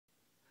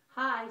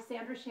Hi,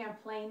 Sandra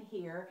Champlain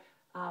here,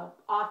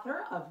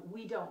 author of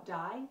We Don't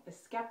Die, A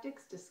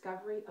Skeptic's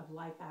Discovery of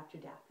Life After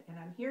Death. And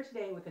I'm here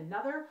today with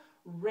another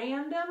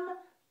random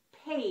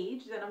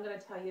page that I'm going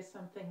to tell you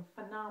something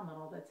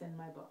phenomenal that's in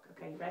my book.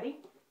 Okay, you ready?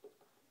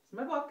 It's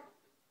my book.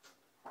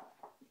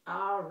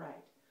 All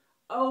right.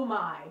 Oh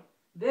my.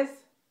 This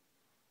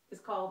is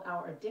called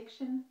Our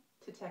Addiction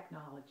to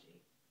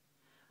Technology.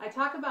 I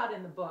talk about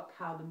in the book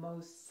how the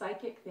most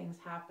psychic things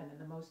happen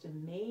and the most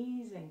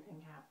amazing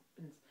thing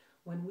happens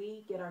when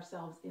we get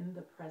ourselves in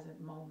the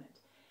present moment.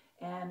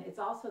 And it's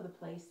also the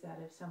place that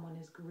if someone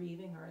is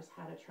grieving or has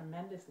had a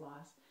tremendous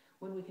loss,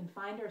 when we can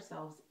find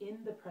ourselves in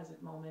the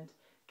present moment,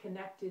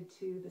 connected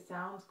to the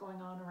sounds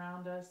going on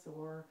around us,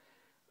 or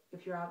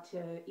if you're out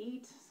to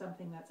eat,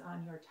 something that's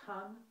on your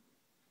tongue.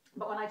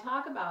 But when I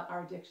talk about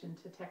our addiction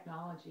to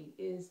technology,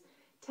 is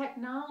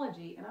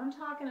technology, and I'm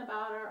talking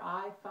about our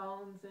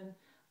iPhones and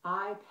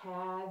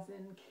iPads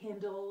and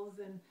Kindles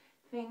and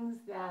things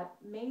that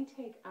may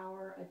take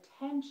our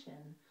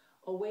attention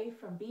away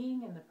from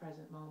being in the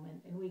present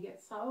moment, and we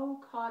get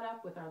so caught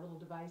up with our little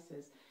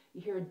devices.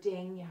 You hear a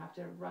ding, you have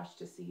to rush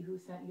to see who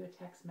sent you a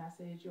text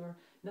message, or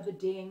another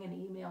ding, an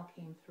email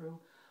came through.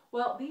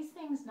 Well, these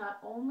things not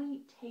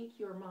only take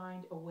your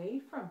mind away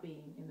from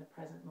being in the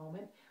present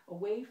moment,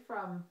 away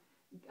from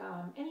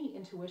any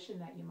intuition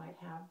that you might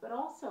have, but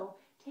also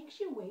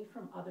takes you away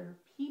from other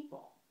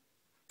people.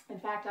 In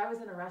fact, I was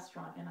in a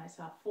restaurant and I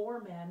saw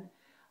four men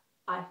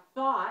I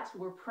thought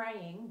were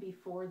praying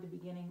before the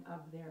beginning of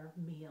their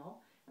meal.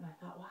 And I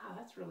thought, wow,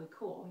 that's really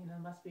cool. You know,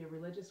 it must be a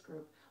religious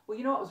group. Well,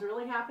 you know what was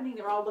really happening?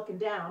 They were all looking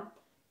down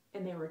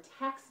and they were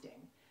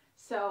texting.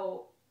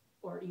 So,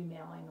 or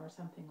emailing or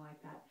something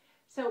like that.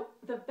 So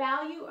the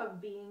value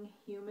of being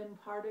human,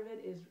 part of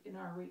it is in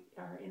our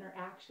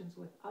interactions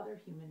with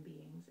other human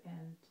beings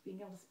and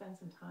being able to spend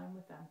some time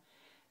with them.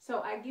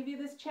 So I give you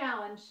this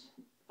challenge.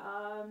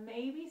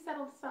 Maybe set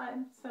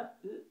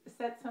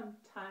some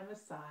time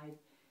aside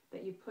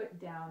that you put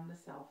down the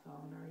cell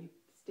phone or you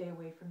stay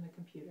away from the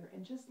computer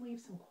and just leave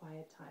some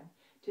quiet time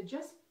to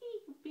just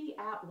be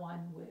at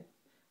one with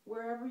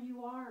wherever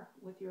you are,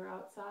 with your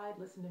outside,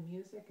 listen to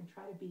music and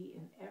try to be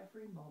in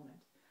every moment.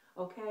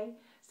 Okay?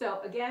 So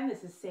again,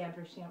 this is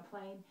Sandra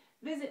Champlain.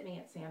 Visit me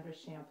at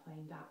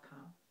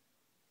sandrachamplain.com.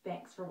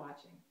 Thanks for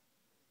watching.